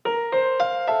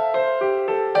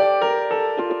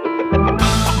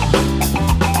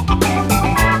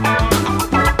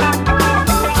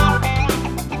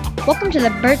Welcome to the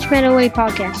Birch Meadow Way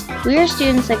podcast. We are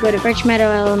students that go to Birch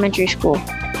Meadow Elementary School.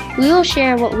 We will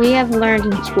share what we have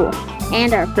learned in school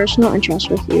and our personal interests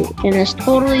with you in this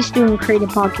totally student-created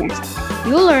podcast.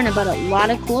 You will learn about a lot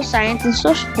of cool science and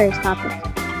social studies topics.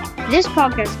 This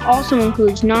podcast also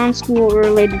includes non-school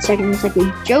related segments like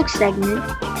a joke segment,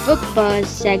 book buzz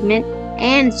segment,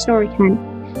 and story time.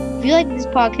 If you like this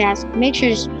podcast, make sure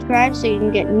to subscribe so you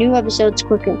can get new episodes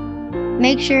quicker.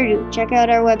 Make sure to check out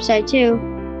our website too.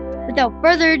 Without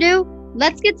further ado,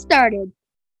 let's get started.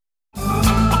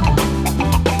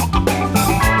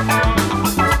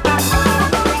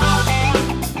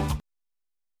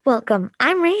 Welcome,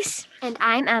 I'm Reese. And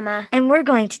I'm Emma. And we're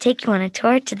going to take you on a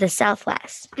tour to the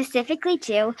southwest. Specifically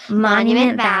to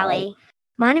Monument Valley.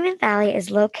 Monument Valley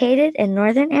is located in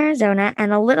northern Arizona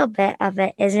and a little bit of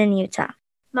it is in Utah.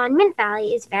 Monument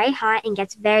Valley is very hot and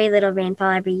gets very little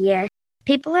rainfall every year.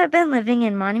 People have been living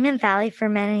in Monument Valley for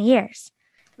many years.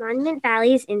 Monument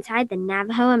Valley is inside the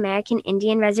Navajo American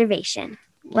Indian Reservation.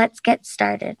 Let's get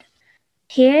started.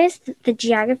 Here's the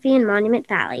geography in Monument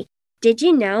Valley. Did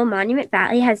you know Monument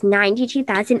Valley has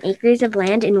 92,000 acres of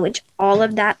land in which all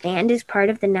of that land is part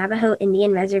of the Navajo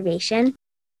Indian Reservation?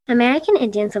 American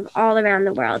Indians live all around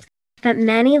the world, but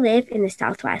many live in the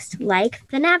Southwest, like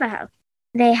the Navajo.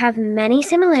 They have many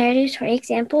similarities, for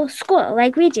example, school,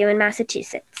 like we do in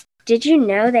Massachusetts. Did you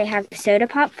know they have soda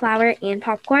pop, flour, and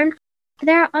popcorn?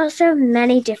 There are also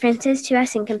many differences to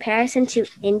us in comparison to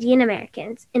Indian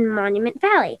Americans in Monument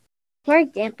Valley. For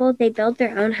example, they build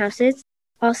their own houses.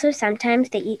 Also, sometimes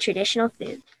they eat traditional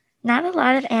food. Not a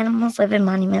lot of animals live in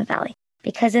Monument Valley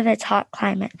because of its hot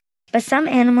climate, but some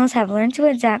animals have learned to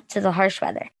adapt to the harsh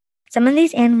weather. Some of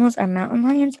these animals are mountain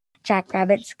lions,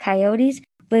 jackrabbits, coyotes,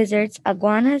 lizards,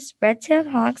 iguanas, red-tailed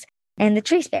hawks, and the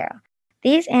tree sparrow.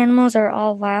 These animals are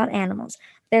all wild animals.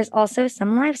 There's also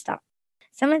some livestock.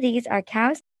 Some of these are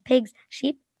cows, pigs,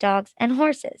 sheep, dogs, and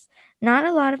horses. Not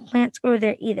a lot of plants grow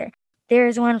there either. There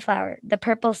is one flower, the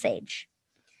purple sage.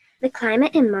 The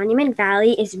climate in Monument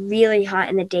Valley is really hot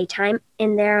in the daytime,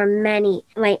 and there are many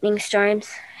lightning storms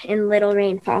and little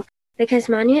rainfall because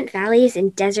Monument Valley is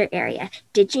in desert area.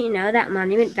 Did you know that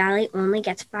Monument Valley only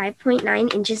gets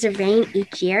 5.9 inches of rain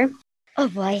each year? Oh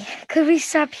boy, could we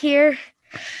stop here?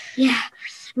 Yeah,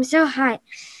 I'm so hot.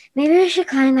 Maybe we should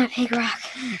climb that big rock.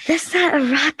 That's not a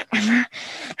rock, Emma.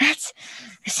 That's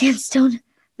a sandstone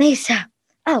mesa.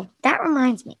 Oh, that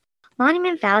reminds me.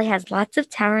 Monument Valley has lots of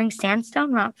towering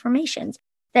sandstone rock formations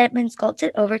that have been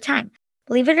sculpted over time.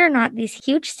 Believe it or not, these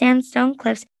huge sandstone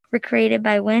cliffs were created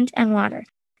by wind and water.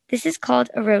 This is called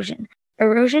erosion.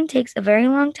 Erosion takes a very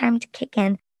long time to kick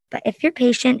in, but if you're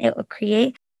patient, it will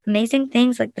create amazing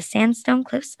things like the sandstone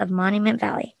cliffs of Monument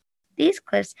Valley. These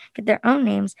cliffs get their own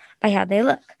names by how they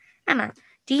look. Emma,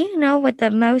 do you know what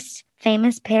the most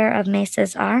famous pair of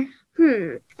mesas are?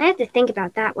 I have to think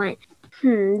about that one.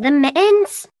 The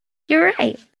mittens? You're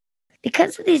right.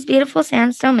 Because of these beautiful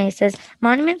sandstone mesas,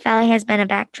 Monument Valley has been a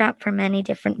backdrop for many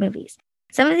different movies.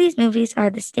 Some of these movies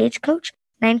are The Stagecoach,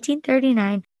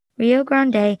 1939, Rio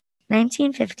Grande,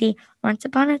 1950, Once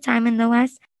Upon a Time in the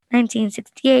West,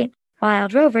 1968,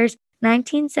 Wild Rovers,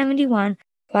 1971,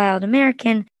 Wild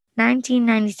American,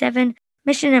 1997,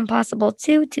 Mission Impossible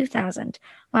 2, 2000.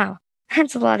 Wow,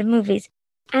 that's a lot of movies.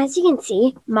 As you can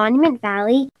see, Monument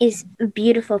Valley is a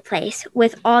beautiful place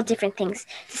with all different things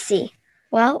to see.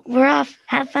 Well, we're off.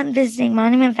 Have fun visiting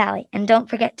Monument Valley, and don't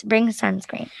forget to bring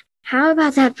sunscreen. How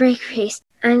about that break race?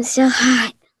 I'm still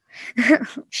hot.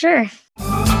 Sure.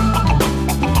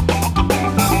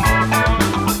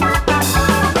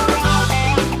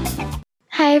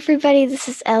 Hi everybody, this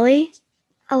is Ellie,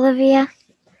 Olivia,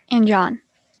 and John.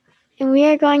 And we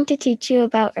are going to teach you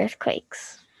about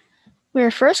earthquakes. We're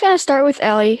first going to start with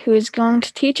Ellie, who is going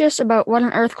to teach us about what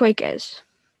an earthquake is.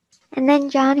 And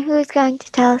then John, who is going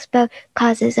to tell us about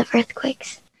causes of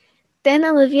earthquakes. Then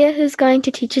Olivia, who's going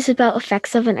to teach us about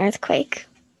effects of an earthquake.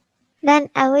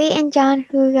 Then Ellie and John,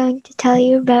 who are going to tell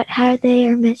you about how they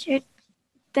are measured.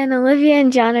 Then Olivia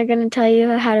and John are going to tell you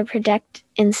how to protect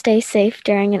and stay safe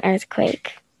during an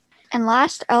earthquake. And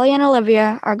last, Ellie and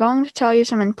Olivia are going to tell you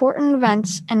some important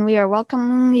events, and we are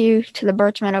welcoming you to the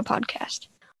Birch Meadow podcast.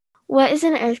 What is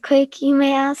an earthquake, you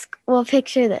may ask? Well,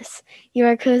 picture this. You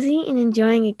are cozy and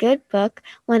enjoying a good book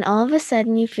when all of a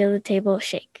sudden you feel the table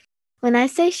shake. When I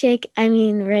say shake, I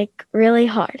mean really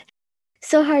hard.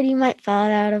 So hard you might fall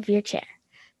out of your chair.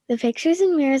 The pictures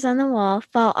and mirrors on the wall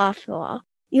fall off the wall.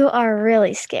 You are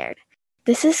really scared.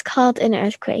 This is called an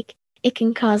earthquake. It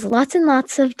can cause lots and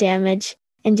lots of damage,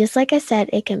 and just like I said,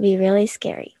 it can be really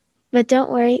scary. But don't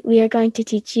worry, we are going to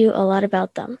teach you a lot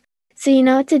about them, so you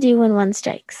know what to do when one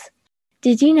strikes.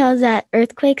 Did you know that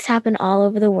earthquakes happen all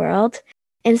over the world?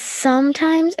 And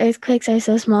sometimes earthquakes are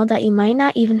so small that you might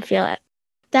not even feel it.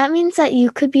 That means that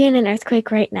you could be in an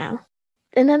earthquake right now.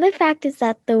 Another fact is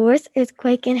that the worst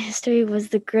earthquake in history was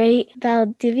the Great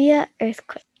Valdivia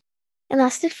earthquake. It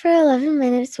lasted for 11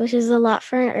 minutes, which is a lot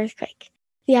for an earthquake.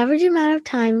 The average amount of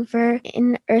time for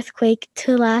an earthquake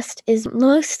to last is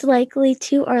most likely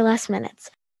 2 or less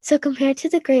minutes. So compared to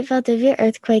the Great Valdivia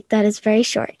earthquake, that is very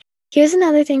short. Here's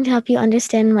another thing to help you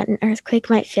understand what an earthquake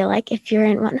might feel like if you're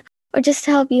in one, or just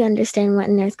to help you understand what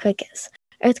an earthquake is.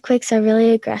 Earthquakes are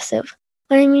really aggressive.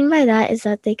 What I mean by that is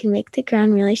that they can make the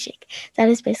ground really shake. That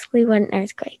is basically what an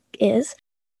earthquake is.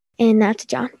 And now to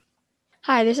John.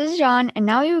 Hi, this is John, and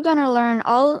now you're going to learn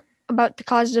all about the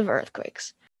causes of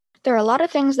earthquakes. There are a lot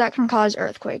of things that can cause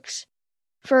earthquakes.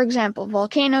 For example,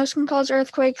 volcanoes can cause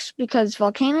earthquakes because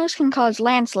volcanoes can cause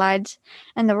landslides,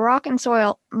 and the rock and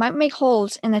soil might make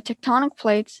holes in the tectonic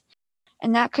plates,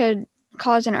 and that could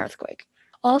cause an earthquake.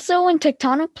 Also, when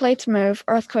tectonic plates move,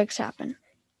 earthquakes happen.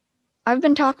 I've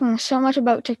been talking so much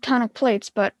about tectonic plates,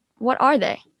 but what are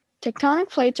they? Tectonic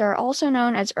plates are also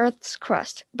known as Earth's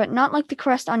crust, but not like the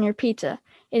crust on your pizza.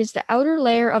 It is the outer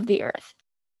layer of the Earth,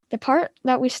 the part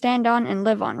that we stand on and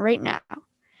live on right now.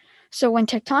 So when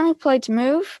tectonic plates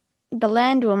move, the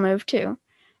land will move too.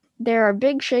 There are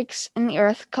big shakes in the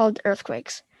Earth called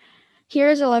earthquakes. Here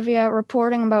is Olivia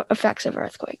reporting about effects of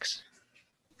earthquakes.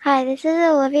 Hi, this is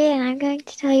Olivia, and I'm going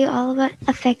to tell you all about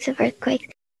effects of earthquakes.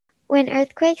 When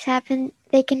earthquakes happen,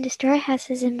 they can destroy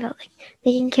houses and buildings.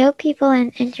 They can kill people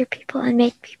and injure people and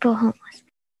make people homeless.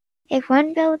 If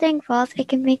one building falls, it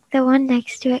can make the one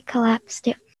next to it collapse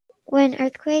too. When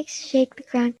earthquakes shake the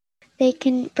ground, they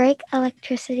can break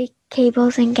electricity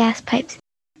cables and gas pipes.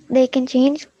 They can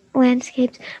change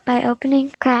landscapes by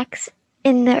opening cracks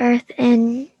in the earth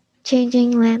and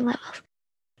changing land levels.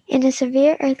 In a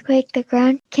severe earthquake, the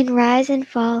ground can rise and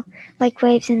fall like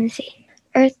waves in the sea.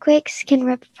 Earthquakes can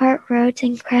rip apart roads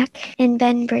and crack and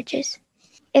bend bridges.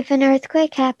 If an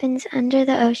earthquake happens under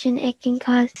the ocean, it can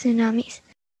cause tsunamis.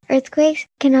 Earthquakes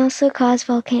can also cause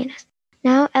volcanoes.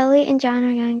 Now, Ellie and John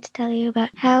are going to tell you about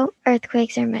how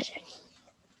earthquakes are measured.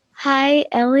 Hi,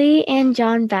 Ellie and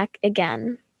John back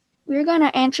again. We're going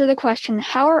to answer the question,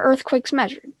 how are earthquakes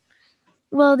measured?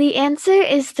 Well, the answer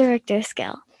is the Richter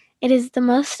scale. It is the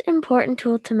most important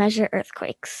tool to measure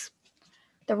earthquakes.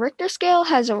 The Richter scale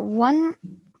has a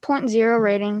 1.0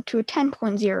 rating to a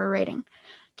 10.0 rating.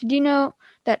 Did you know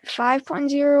that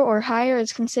 5.0 or higher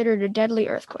is considered a deadly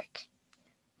earthquake?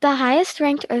 The highest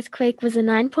ranked earthquake was a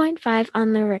 9.5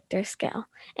 on the Richter scale.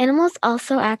 Animals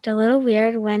also act a little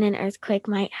weird when an earthquake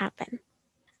might happen.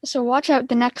 So watch out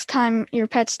the next time your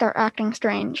pets start acting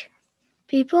strange.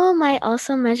 People might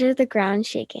also measure the ground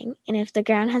shaking, and if the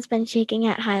ground has been shaking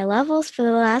at high levels for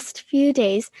the last few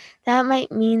days, that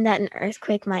might mean that an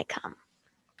earthquake might come.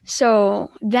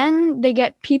 So then they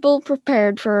get people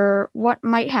prepared for what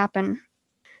might happen.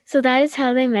 So that is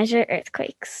how they measure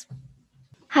earthquakes.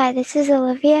 Hi, this is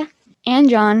Olivia. And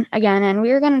John again, and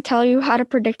we are going to tell you how to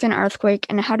predict an earthquake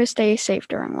and how to stay safe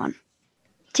during one.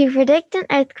 To predict an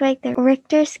earthquake, the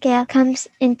Richter scale comes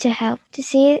in to help to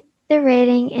see the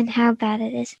rating and how bad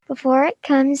it is before it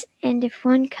comes and if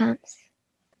one comes.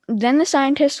 Then the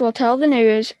scientists will tell the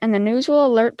news, and the news will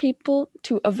alert people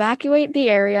to evacuate the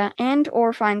area and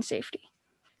or find safety.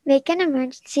 Make an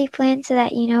emergency plan so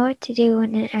that you know what to do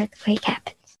when an earthquake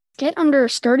happens. Get under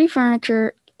sturdy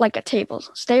furniture like a table.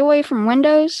 Stay away from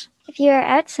windows. If you are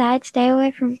outside, stay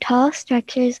away from tall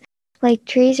structures like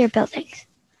trees or buildings.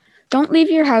 Don't leave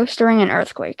your house during an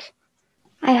earthquake.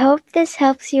 I hope this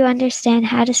helps you understand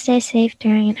how to stay safe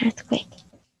during an earthquake.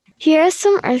 Here are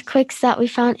some earthquakes that we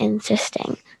found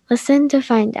interesting. Listen to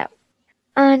find out.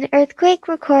 An earthquake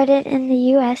recorded in the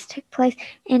U.S. took place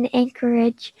in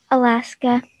Anchorage,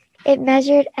 Alaska. It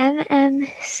measured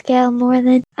scale. More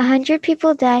than 100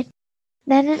 people died.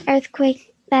 Then an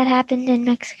earthquake that happened in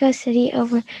Mexico City.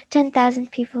 Over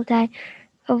 10,000 people died.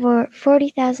 Over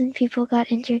 40,000 people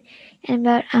got injured. And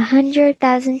about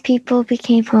 100,000 people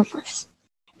became homeless.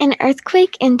 An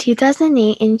earthquake in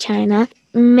 2008 in China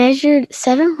measured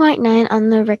 7.9 on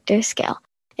the Richter scale.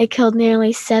 It killed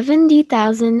nearly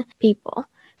 70,000 people,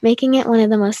 making it one of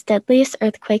the most deadliest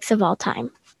earthquakes of all time.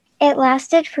 It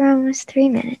lasted for almost 3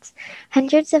 minutes.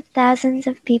 Hundreds of thousands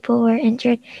of people were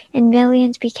injured and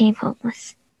millions became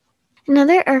homeless.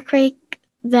 Another earthquake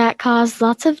that caused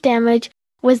lots of damage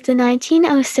was the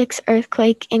 1906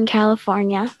 earthquake in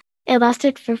California. It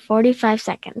lasted for 45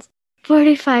 seconds.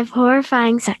 45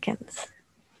 horrifying seconds.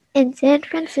 In San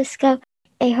Francisco,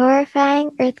 a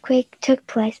horrifying earthquake took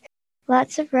place.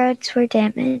 Lots of roads were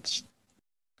damaged.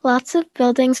 Lots of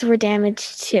buildings were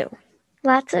damaged too.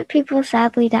 Lots of people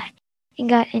sadly died and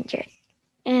got injured.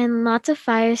 And lots of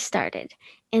fires started,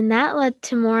 and that led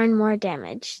to more and more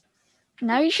damage.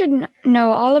 Now you should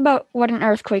know all about what an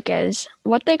earthquake is,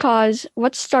 what they cause,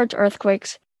 what starts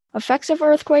earthquakes, effects of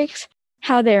earthquakes,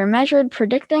 how they are measured,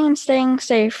 predicting and staying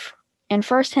safe, and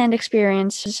first-hand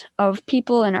experiences of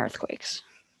people in earthquakes.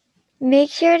 Make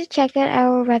sure to check out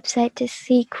our website to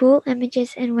see cool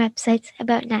images and websites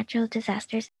about natural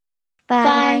disasters.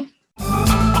 Bye.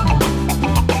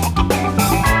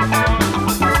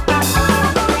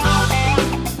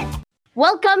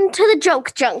 Welcome to the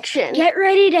Joke Junction. Get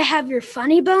ready to have your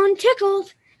funny bone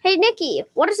tickled. Hey, Nikki,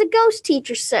 what does a ghost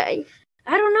teacher say?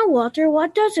 I don't know, Walter.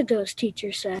 What does a ghost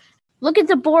teacher say? Look at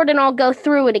the board and I'll go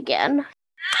through it again.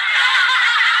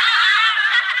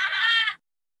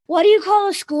 What do you call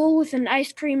a school with an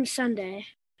ice cream sundae?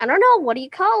 I don't know, what do you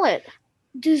call it?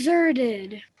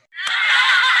 Deserted.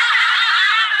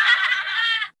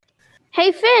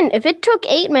 Hey, Finn, if it took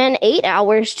 8 men 8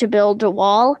 hours to build a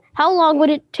wall, how long would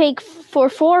it take for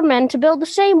 4 men to build the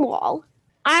same wall?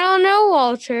 I don't know,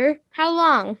 Walter. How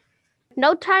long?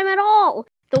 No time at all.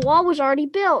 The wall was already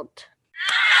built.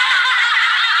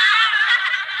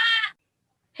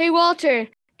 Hey, Walter,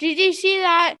 did you see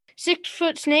that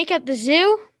 6-foot snake at the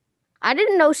zoo? I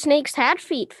didn't know snakes had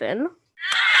feet, Finn.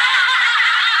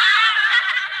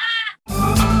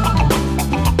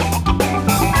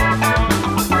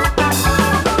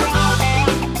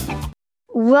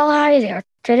 Well, hi there.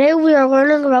 Today we are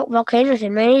learning about volcanoes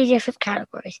in many different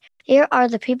categories. Here are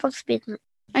the people speaking.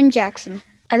 I'm Jackson.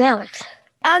 I'm Alex.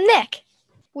 I'm Nick.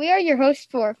 We are your hosts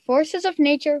for Forces of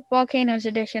Nature Volcanoes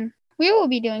Edition. We will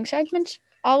be doing segments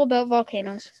all about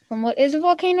volcanoes, from what is a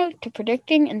volcano to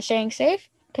predicting and staying safe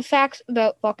to facts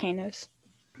about volcanoes.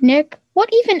 Nick, what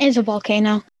even is a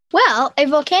volcano? Well, a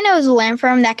volcano is a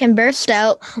landform that can burst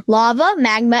out lava,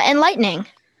 magma, and lightning.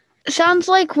 Sounds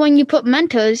like when you put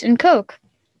Mentos in Coke.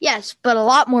 Yes, but a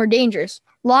lot more dangerous.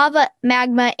 Lava,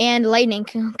 magma, and lightning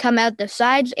can come out the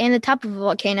sides and the top of a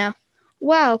volcano.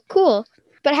 Wow, cool.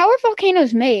 But how are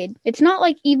volcanoes made? It's not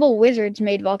like evil wizards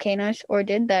made volcanoes, or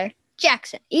did they?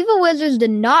 Jackson, evil wizards did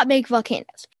not make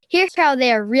volcanoes. Here's how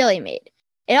they are really made.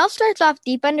 It all starts off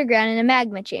deep underground in a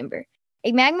magma chamber.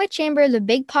 A magma chamber is a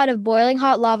big pot of boiling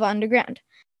hot lava underground.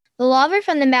 The lava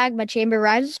from the magma chamber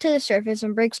rises to the surface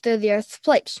and breaks through the Earth's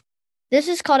plates. This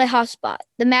is called a hotspot.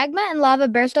 The magma and lava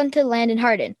burst onto land and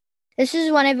harden. This is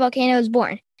when a volcano is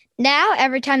born. Now,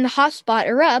 every time the hotspot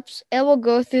erupts, it will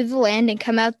go through the land and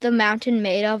come out the mountain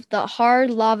made of the hard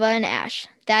lava and ash.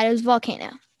 That is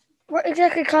volcano. What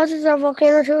exactly causes a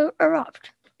volcano to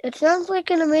erupt? It sounds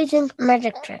like an amazing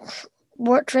magic trick.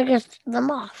 What triggers them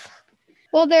off?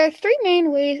 Well, there are 3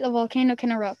 main ways a volcano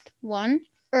can erupt. 1,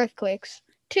 earthquakes.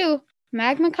 2,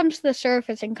 magma comes to the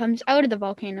surface and comes out of the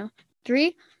volcano.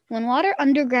 3, when water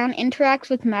underground interacts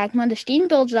with magma, the steam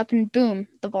builds up and boom,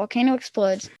 the volcano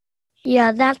explodes.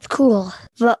 Yeah, that's cool.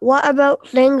 But what about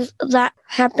things that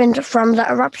happened from the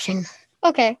eruption?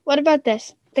 Okay, what about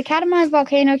this? The Katmai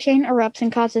volcano chain erupts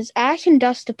and causes ash and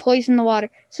dust to poison the water,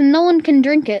 so no one can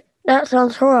drink it. That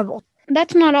sounds horrible.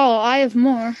 That's not all, I have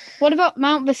more. What about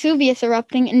Mount Vesuvius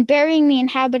erupting and burying the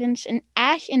inhabitants in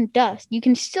ash and dust? You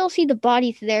can still see the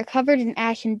bodies there covered in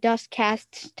ash and dust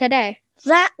casts today.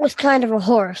 That was kind of a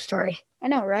horror story. I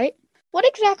know, right? What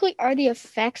exactly are the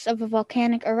effects of a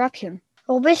volcanic eruption?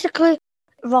 Well, basically,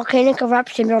 volcanic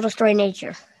eruption will destroy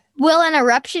nature. Will an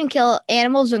eruption kill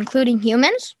animals, including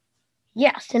humans?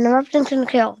 Yes, an eruption can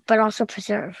kill, but also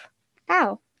preserve.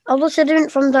 How? All the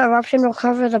sediment from the eruption will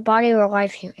cover the body of a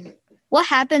live human. What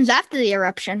happens after the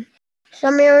eruption?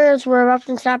 Some areas where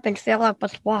eruptions happen fill up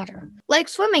with water. Like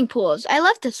swimming pools. I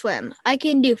love to swim. I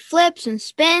can do flips and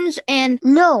spins and...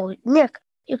 No, Nick,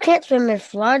 you can't swim in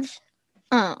floods.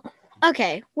 Oh,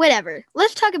 okay, whatever.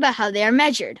 Let's talk about how they are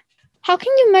measured. How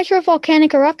can you measure a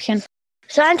volcanic eruption?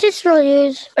 Scientists will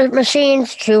use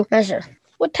machines to measure.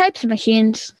 What types of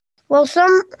machines? Well,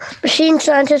 some machine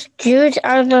scientists use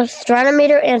are the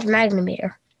stratometer and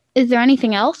magnometer. Is there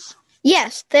anything else?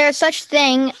 Yes, there is such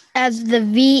thing as the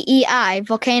VEI,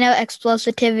 Volcano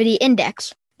Explosivity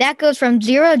Index. That goes from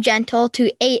 0 gentle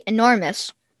to 8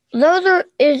 enormous. Those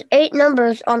is 8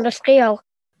 numbers on the scale.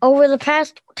 Over the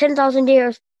past 10,000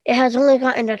 years, it has only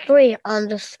gotten to 3 on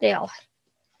the scale.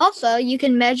 Also, you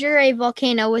can measure a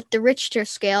volcano with the Richter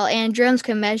scale, and drones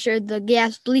can measure the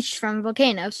gas bleached from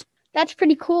volcanoes. That's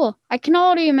pretty cool. I can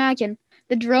already imagine.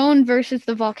 The drone versus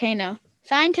the volcano.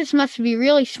 Scientists must be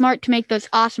really smart to make those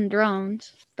awesome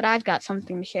drones. But I've got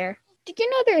something to share. Did you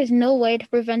know there is no way to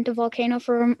prevent a volcano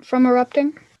from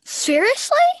erupting?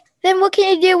 Seriously? Then what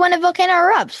can you do when a volcano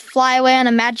erupts? Fly away on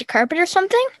a magic carpet or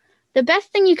something? The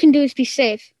best thing you can do is be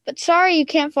safe. But sorry you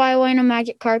can't fly away on a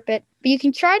magic carpet, but you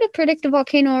can try to predict a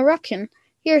volcano eruption.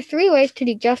 Here are 3 ways to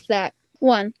do just that.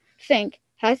 1. Think,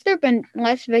 has there been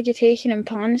less vegetation in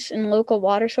ponds and local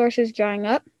water sources drying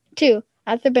up? 2.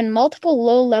 Has there been multiple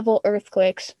low-level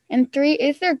earthquakes? And 3.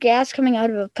 Is there gas coming out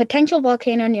of a potential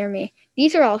volcano near me?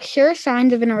 These are all sure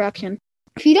signs of an eruption.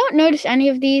 If you don't notice any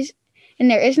of these and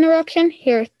there is an eruption,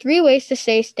 here are 3 ways to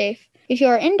stay safe. If you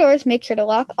are indoors, make sure to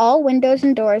lock all windows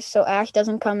and doors so ash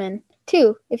doesn't come in.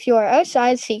 2. If you are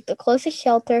outside, seek the closest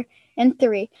shelter. And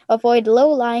 3. Avoid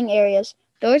low-lying areas.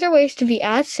 Those are ways to be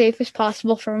as safe as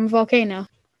possible from a volcano.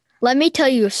 Let me tell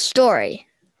you a story.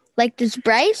 Like this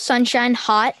bright sunshine,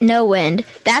 hot, no wind,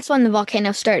 that's when the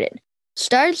volcano started.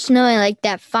 Started snowing like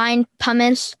that fine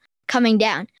pumice coming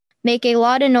down, making a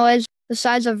lot of noise the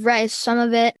size of rice, some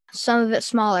of it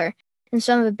smaller, and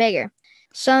some of it bigger.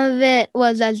 Some of it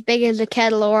was as big as a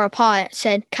kettle or a pot,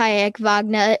 said Kayak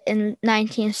Wagner in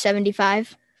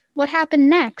 1975. What happened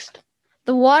next?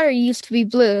 The water used to be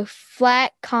blue,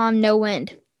 flat, calm, no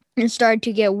wind, and started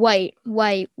to get white,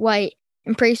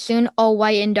 and pretty soon all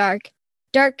white and dark.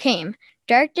 Dark came.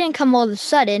 Dark didn't come all of a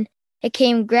sudden. It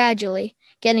came gradually,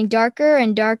 getting darker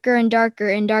and darker and darker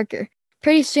and darker.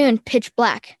 Pretty soon, pitch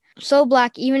black. So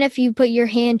black, even if you put your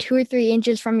hand 2 or 3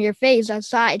 inches from your face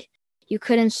outside, you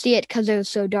couldn't see it because it was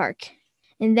so dark.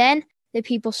 And then the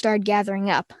people started gathering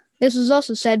up. This was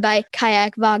also said by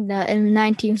Kayak Wagner in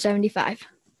 1975.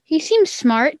 He seems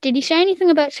smart. Did he say anything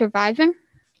about surviving?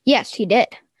 Yes, he did.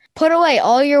 Put away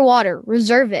all your water.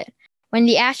 Reserve it. When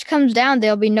the ash comes down,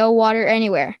 there'll be no water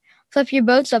anywhere. Flip your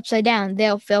boats upside down.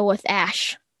 They'll fill with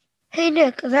ash. Hey,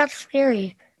 Nick, that's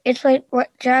scary. It's like what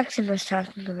Jackson was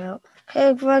talking about.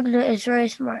 Kayak Wagner is very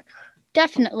smart.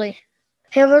 Definitely.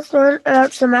 Hey, let's learn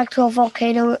about some actual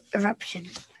volcano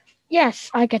eruptions.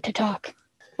 Yes, I get to talk.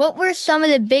 What were some of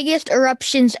the biggest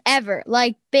eruptions ever?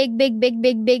 Like big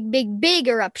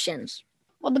eruptions.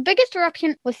 Well, the biggest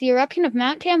eruption was the eruption of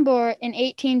Mount Tambora in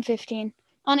 1815.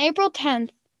 On April 10th,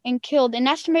 and killed an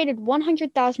estimated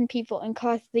 100,000 people and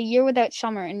caused the year without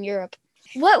summer in Europe.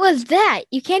 What was that?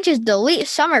 You can't just delete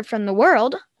summer from the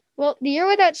world. Well, the year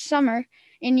without summer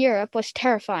in Europe was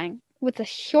terrifying, with a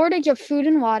shortage of food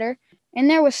and water, and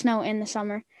there was snow in the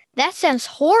summer. That sounds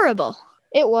horrible.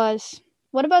 It was.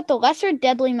 What about the lesser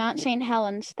deadly Mount St.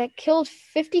 Helens that killed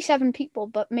 57 people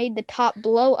but made the top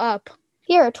blow up?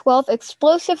 Here are 12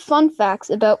 explosive fun facts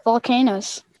about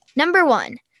volcanoes. Number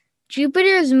 1.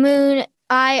 Jupiter's moon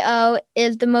Io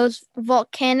is the most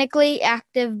volcanically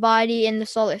active body in the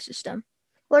solar system.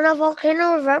 When a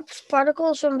volcano erupts,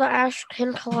 particles from the ash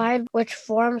can collide, which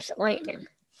forms lightning.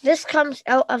 This comes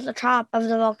out of the top of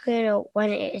the volcano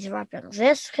when it is erupting.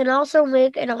 This can also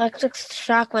make an electric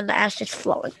shock when the ash is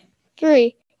flowing.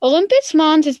 3. Olympus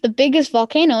Mons is the biggest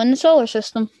volcano in the solar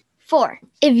system. 4.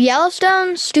 If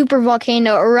Yellowstone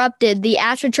supervolcano erupted, the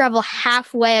ash would travel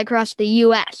halfway across the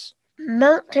U.S.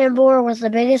 Mount Tambora was the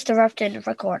biggest eruption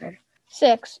recorded.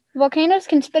 6. Volcanoes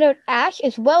can spit out ash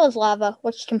as well as lava,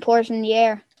 which can pour in the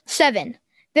air. 7.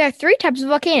 There are 3 types of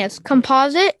volcanoes: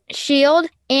 composite, shield,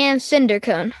 and cinder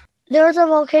cone. There's a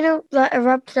volcano that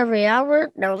erupts every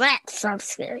hour. Now that sounds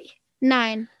scary.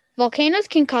 9. Volcanoes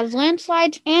can cause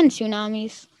landslides and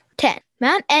tsunamis. 10.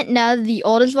 Mount Etna, the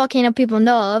oldest volcano people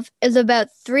know of, is about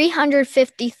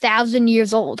 350,000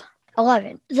 years old.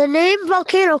 11. The name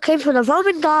volcano came from the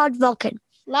Roman god Vulcan.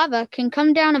 Lava can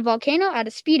come down a volcano at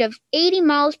a speed of 80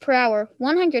 miles per hour,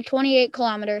 128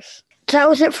 kilometers. That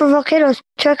was it for volcanoes.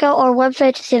 Check out our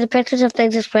website to see the pictures of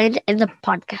things explained in the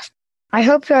podcast. I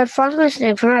hope you had fun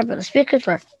listening. Remember, the speakers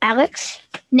were Alex,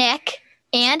 Nick,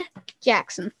 and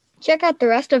Jackson. Check out the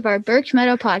rest of our Birch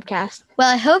Meadow podcast.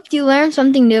 Well, I hope you learned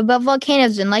something new about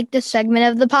volcanoes and liked this segment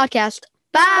of the podcast.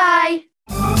 Bye!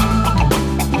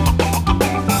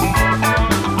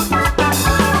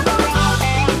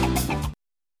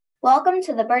 Welcome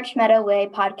to the Birch Meadow Way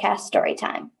podcast story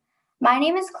time. My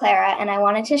name is Clara, and I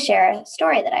wanted to share a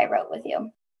story that I wrote with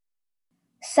you.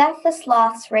 Seth the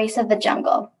Sloth's Race of the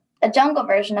Jungle, a jungle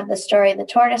version of the story The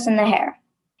Tortoise and the Hare.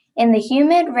 In the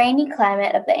humid, rainy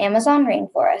climate of the Amazon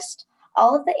rainforest,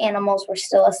 all of the animals were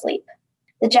still asleep.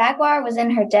 The jaguar was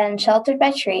in her den sheltered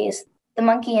by trees, the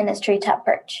monkey in his treetop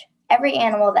perch. Every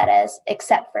animal, that is,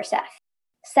 except for Seth.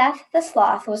 Seth the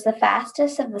Sloth was the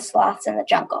fastest of the sloths in the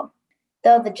jungle.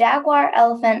 Though the jaguar,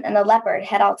 elephant, and the leopard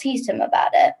had all teased him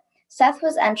about it, Seth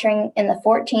was entering in the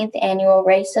 14th annual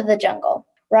Race of the Jungle,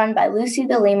 run by Lucy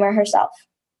the lemur herself.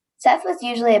 Seth was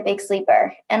usually a big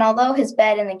sleeper, and although his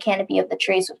bed in the canopy of the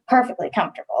trees was perfectly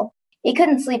comfortable, he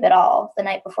couldn't sleep at all the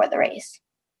night before the race.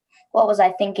 What was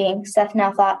I thinking? Seth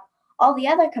now thought. All the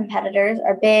other competitors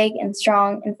are big and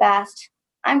strong and fast.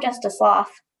 I'm just a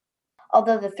sloth.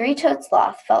 Although the three-toed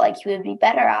sloth felt like he would be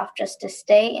better off just to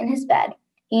stay in his bed,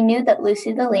 he knew that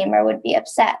Lucy the lemur would be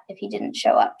upset if he didn't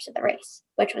show up to the race,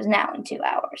 which was now in 2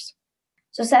 hours.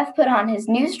 So Seth put on his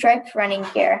new striped running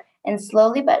gear and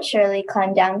slowly but surely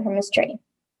climbed down from his tree.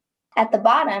 At the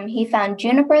bottom, he found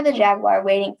Juniper the jaguar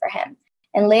waiting for him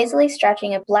and lazily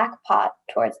stretching a black paw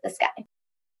towards the sky.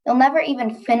 "You'll never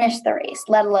even finish the race,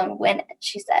 let alone win it,"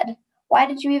 she said. "Why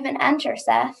did you even enter,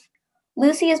 Seth?"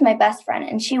 "Lucy is my best friend,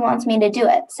 and she wants me to do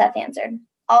it," Seth answered.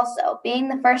 "Also, being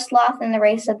the first sloth in the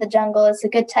race of the jungle is a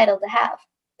good title to have.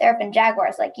 There have been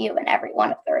jaguars like you in every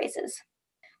one of the races."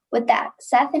 With that,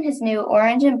 Seth in his new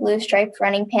orange and blue striped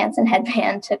running pants and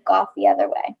headband took off the other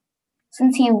way.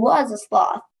 Since he was a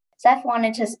sloth, Seth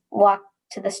wanted to walk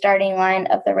to the starting line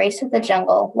of the race of the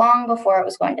jungle long before it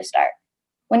was going to start.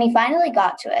 When he finally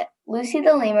got to it, Lucy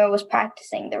the lemur was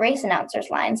practicing the race announcer's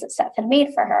lines that Seth had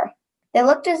made for her. They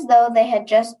looked as though they had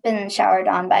just been showered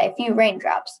on by a few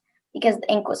raindrops, because the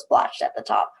ink was splotched at the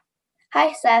top.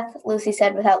 "Hi, Seth," Lucy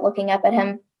said without looking up at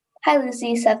him. "Hi,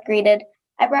 Lucy," Seth greeted.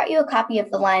 "I brought you a copy of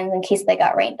the lines in case they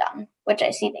got rained on," which I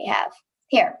see they have.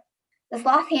 "Here." The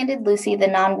sloth handed Lucy the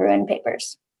non-ruined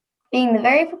papers. Being the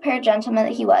very prepared gentleman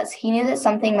that he was, he knew that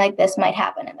something like this might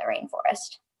happen in the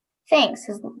rainforest. "Thanks,"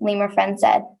 his lemur friend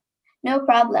said. "No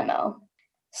problemo."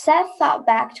 Seth thought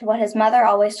back to what his mother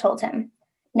always told him.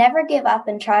 "Never give up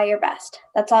and try your best.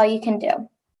 That's all you can do."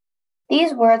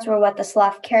 These words were what the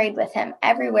sloth carried with him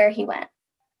everywhere he went.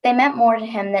 They meant more to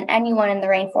him than anyone in the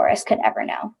rainforest could ever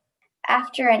know.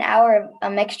 After an hour of a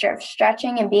mixture of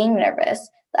stretching and being nervous,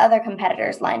 the other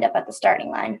competitors lined up at the starting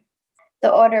line.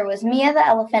 The order was Mia the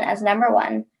elephant as number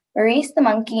 1, Maurice the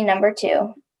monkey number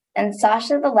 2, and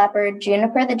Sasha the leopard,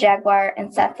 Juniper the jaguar,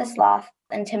 and Seth the sloth,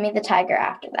 and Timmy the tiger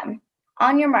after them.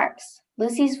 "On your marks."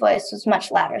 Lucy's voice was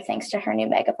much louder thanks to her new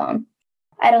megaphone.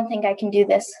 "I don't think I can do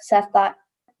this," Seth thought.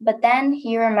 But then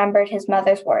he remembered his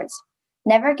mother's words.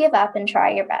 "Never give up and try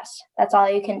your best. That's all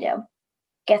you can do."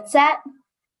 "Get set,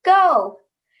 go!"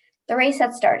 The race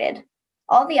had started.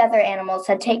 All the other animals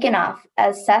had taken off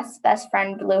as Seth's best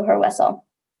friend blew her whistle.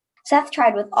 Seth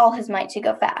tried with all his might to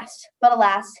go fast, but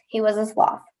alas, he was a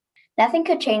sloth. Nothing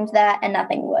could change that, and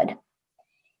nothing would.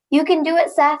 "You can do it,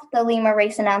 Seth," the lemur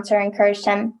race announcer encouraged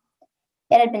him.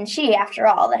 It had been she, after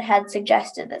all, that had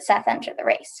suggested that Seth enter the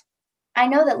race. "I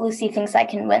know that Lucy thinks I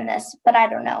can win this, but I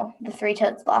don't know," the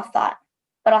three-toed sloth thought.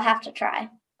 "But I'll have to try."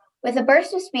 With a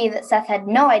burst of speed that Seth had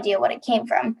no idea what it came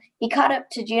from, he caught up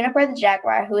to Juniper the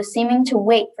jaguar, who was seeming to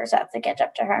wait for Seth to catch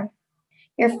up to her.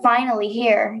 "You're finally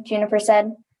here," Juniper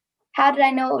said. "How did I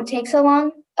know it would take so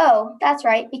long?" "Oh, that's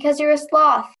right, because you're a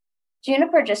sloth."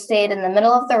 Juniper just stayed in the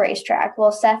middle of the racetrack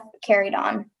while Seth carried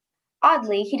on.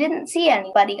 Oddly, he didn't see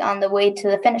anybody on the way to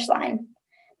the finish line.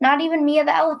 Not even Mia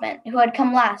the elephant, who had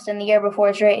come last in the year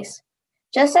before's race.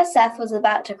 Just as Seth was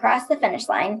about to cross the finish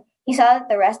line, he saw that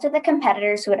the rest of the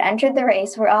competitors who had entered the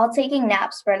race were all taking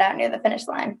naps spread out near the finish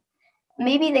line.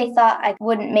 "Maybe they thought I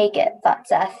wouldn't make it," thought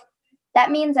Seth.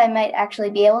 "That means I might actually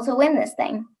be able to win this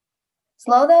thing."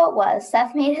 Slow though it was,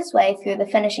 Seth made his way through the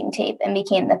finishing tape and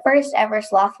became the first ever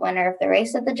sloth winner of the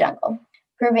race of the jungle,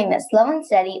 proving that slow and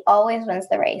steady always wins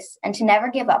the race, and to never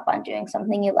give up on doing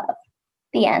something you love.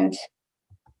 The end.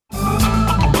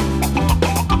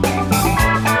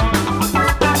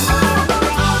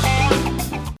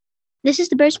 This is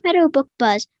the Birch Meadow Book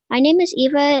Buzz. My name is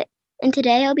Eva, and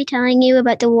today I'll be telling you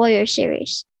about the Warrior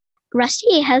series.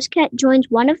 Rusty, a house cat, joins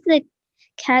one of the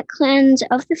cat clans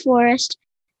of the forest.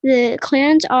 The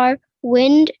clans are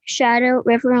Wind, Shadow,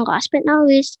 River, and last but not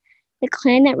least, the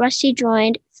clan that Rusty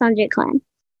joined, Thunder Clan.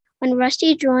 When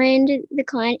Rusty joined the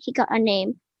clan, he got a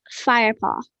name,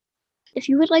 Firepaw. If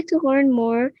you would like to learn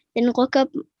more, then look up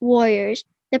Warriors,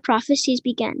 The Prophecies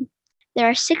Begin. There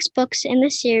are 6 books in the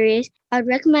series. I'd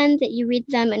recommend that you read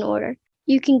them in order.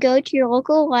 You can go to your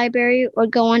local library or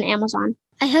go on Amazon.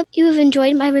 I hope you have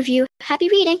enjoyed my review. Happy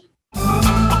reading!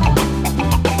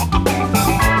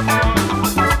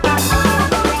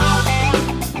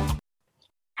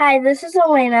 Hi, this is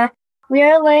Elena. We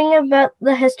are learning about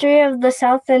the history of the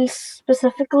South and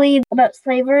specifically about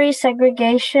slavery,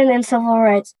 segregation, and civil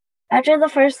rights. After the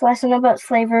first lesson about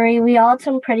slavery, we all had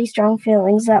some pretty strong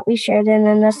feelings that we shared in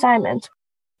an assignment.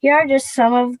 Here are just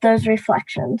some of those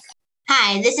reflections.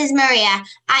 Hi, this is Maria.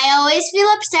 I always feel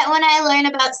upset when I learn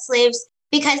about slaves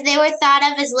because they were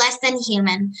thought of as less than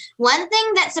human. One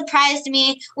thing that surprised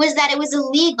me was that it was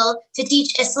illegal to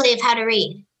teach a slave how to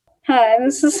read. Hi,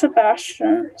 this is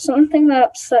Sebastian. Something that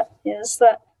upset me is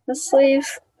that the slave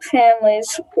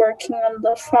families working on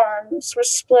the farms were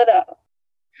split up.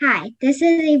 Hi, this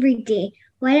is Avery D.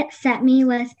 What upset me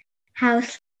was how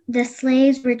the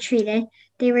slaves were treated.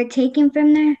 They were taken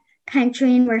from their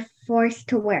country and were forced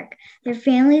to work. Their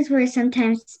families were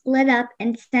sometimes split up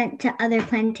and sent to other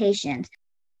plantations.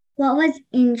 What was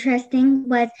interesting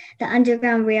was the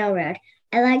Underground Railroad.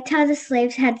 I liked how the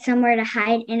slaves had somewhere to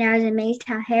hide, and I was amazed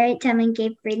how Harriet Tubman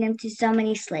gave freedom to so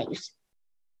many slaves.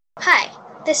 Hi,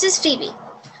 this is Phoebe.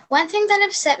 One thing that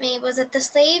upset me was that the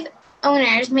slave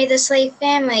owners made the slave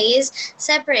families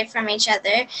separate from each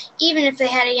other, even if they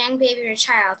had a young baby or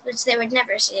child, which they would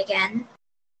never see again.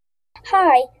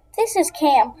 Hi, this is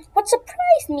Cam. What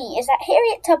surprised me is that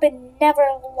Harriet Tubman never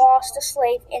lost a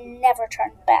slave and never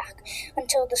turned back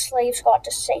until the slaves got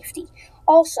to safety.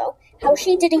 Also, how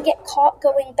she didn't get caught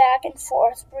going back and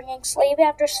forth, bringing slave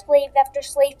after slave after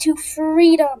slave to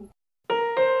freedom.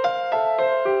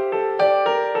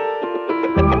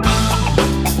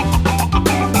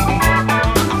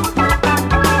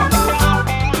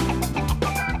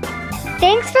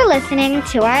 Thanks for listening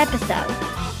to our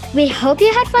episode. We hope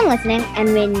you had fun listening,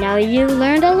 and we know you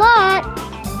learned a lot.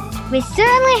 We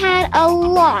certainly had a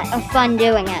lot of fun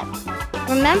doing it.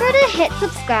 Remember to hit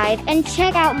subscribe and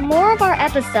check out more of our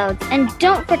episodes, and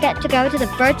don't forget to go to the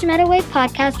Birch Meadow Way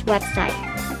podcast website.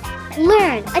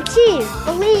 Learn, achieve,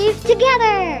 believe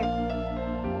together!